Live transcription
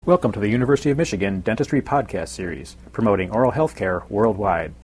Welcome to the University of Michigan Dentistry Podcast Series, promoting oral health care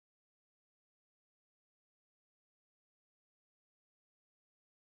worldwide.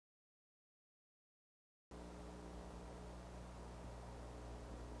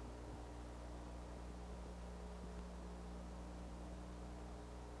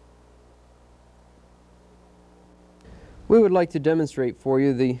 We would like to demonstrate for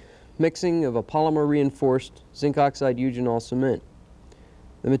you the mixing of a polymer-reinforced zinc oxide-eugenol cement.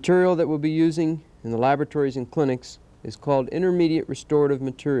 The material that we'll be using in the laboratories and clinics is called intermediate restorative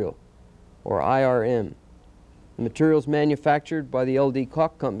material, or IRM. The material is manufactured by the L.D.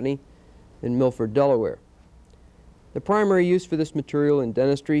 Koch Company in Milford, Delaware. The primary use for this material in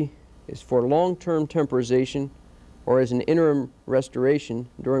dentistry is for long-term temporization or as an interim restoration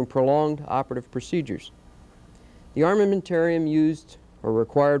during prolonged operative procedures. The armamentarium used or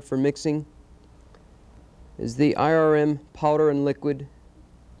required for mixing is the IRM powder and liquid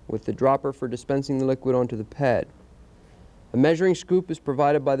with the dropper for dispensing the liquid onto the pad. A measuring scoop is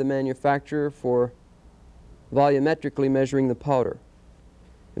provided by the manufacturer for volumetrically measuring the powder.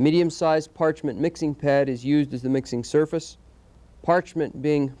 A medium-sized parchment mixing pad is used as the mixing surface. Parchment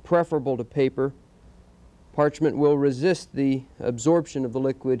being preferable to paper, parchment will resist the absorption of the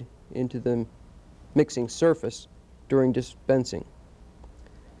liquid into the mixing surface during dispensing.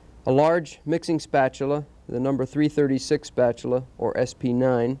 A large mixing spatula, the number 336 spatula, or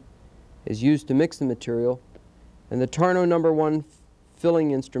SP9, is used to mix the material, and the Tarno number 1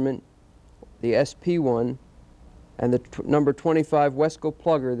 filling instrument, the SP1, and the number 25 Wesco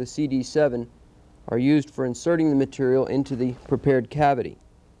plugger, the CD7, are used for inserting the material into the prepared cavity.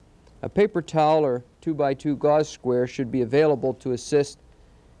 A paper towel or 2x2 gauze square should be available to assist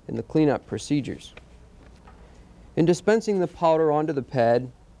in the cleanup procedures. In dispensing the powder onto the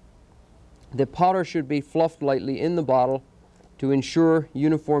pad, the powder should be fluffed lightly in the bottle to ensure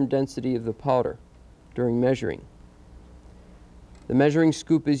uniform density of the powder during measuring. The measuring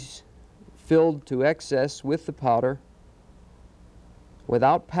scoop is filled to excess with the powder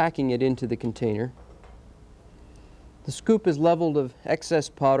without packing it into the container. The scoop is leveled of excess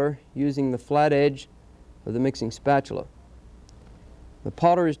powder using the flat edge of the mixing spatula. The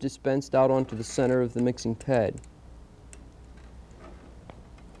powder is dispensed out onto the center of the mixing pad.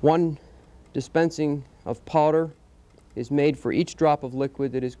 One dispensing of powder is made for each drop of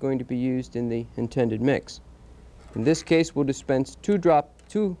liquid that is going to be used in the intended mix. In this case, we'll dispense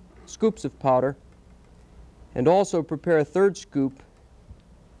two scoops of powder and also prepare a third scoop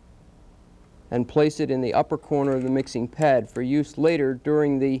and place it in the upper corner of the mixing pad for use later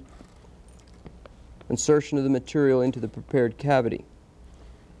during the insertion of the material into the prepared cavity.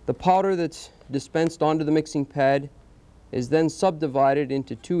 The powder that's dispensed onto the mixing pad is then subdivided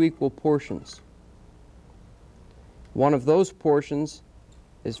into two equal portions. One of those portions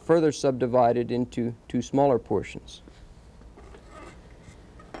is further subdivided into two smaller portions.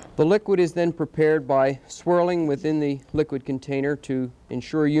 The liquid is then prepared by swirling within the liquid container to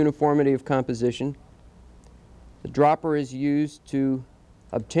ensure uniformity of composition. The dropper is used to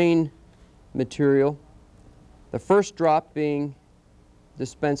obtain material, the first drop being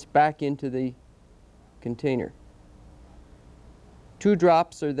dispensed back into the container. Two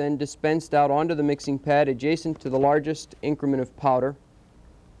drops are then dispensed out onto the mixing pad adjacent to the largest increment of powder,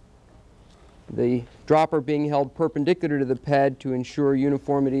 the dropper being held perpendicular to the pad to ensure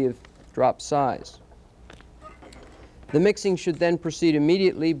uniformity of drop size. The mixing should then proceed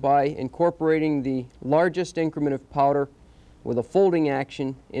immediately by incorporating the largest increment of powder with a folding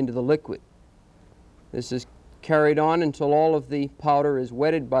action into the liquid. This is carried on until all of the powder is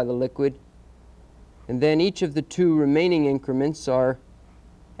wetted by the liquid, and then each of the two remaining increments are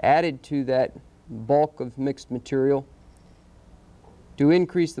added to that bulk of mixed material to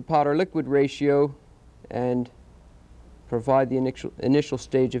increase the powder-liquid ratio and provide the initial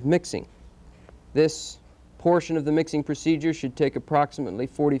stage of mixing. This portion of the mixing procedure should take approximately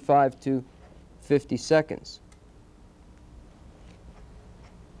 45 to 50 seconds.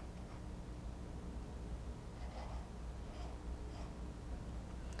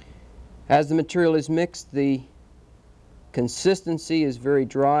 As the material is mixed, the consistency is very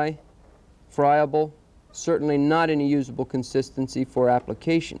dry, friable, certainly not any usable consistency for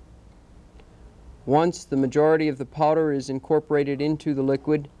application. Once the majority of the powder is incorporated into the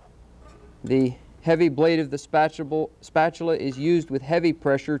liquid, the heavy blade of the spatula is used with heavy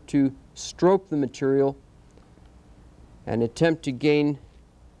pressure to stroke the material and attempt to gain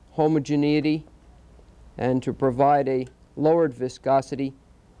homogeneity and to provide a lowered viscosity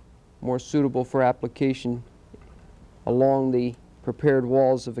more suitable for application along the prepared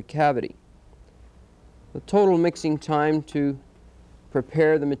walls of a cavity. The total mixing time to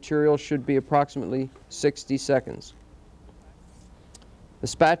prepare the material should be approximately 60 seconds. The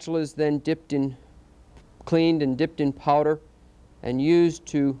spatula is then cleaned and dipped in powder and used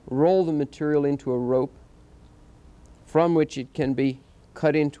to roll the material into a rope, from which it can be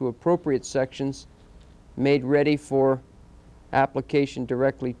cut into appropriate sections, made ready for application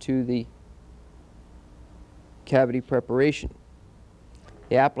directly to the cavity preparation.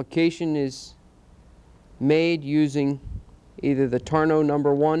 The application is made using either the Tarno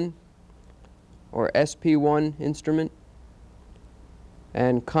number 1 or SP1 instrument,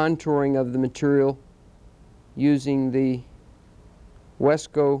 and contouring of the material using the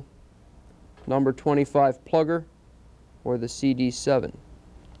Wesco number 25 plugger or the CD7.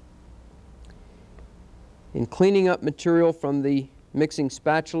 In cleaning up material from the mixing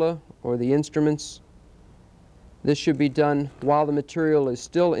spatula or the instruments, this should be done while the material is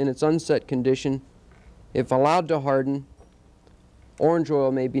still in its unset condition. If allowed to harden, orange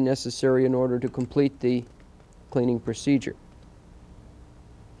oil may be necessary in order to complete the cleaning procedure.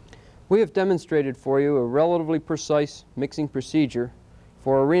 We have demonstrated for you a relatively precise mixing procedure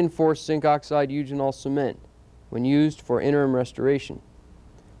for a reinforced zinc oxide eugenol cement when used for interim restoration.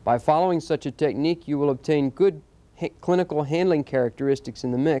 By following such a technique, you will obtain good clinical handling characteristics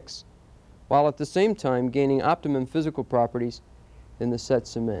in the mix, while at the same time gaining optimum physical properties in the set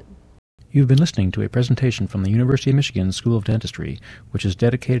cement. You've been listening to a presentation from the University of Michigan School of Dentistry, which is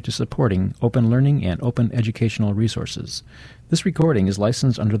dedicated to supporting open learning and open educational resources. This recording is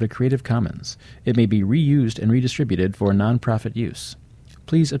licensed under the Creative Commons. It may be reused and redistributed for nonprofit use.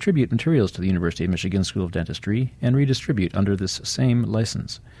 Please attribute materials to the University of Michigan School of Dentistry and redistribute under this same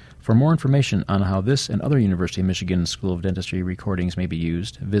license. For more information on how this and other University of Michigan School of Dentistry recordings may be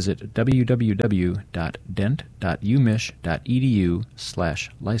used, visit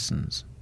www.dent.umich.edu/license.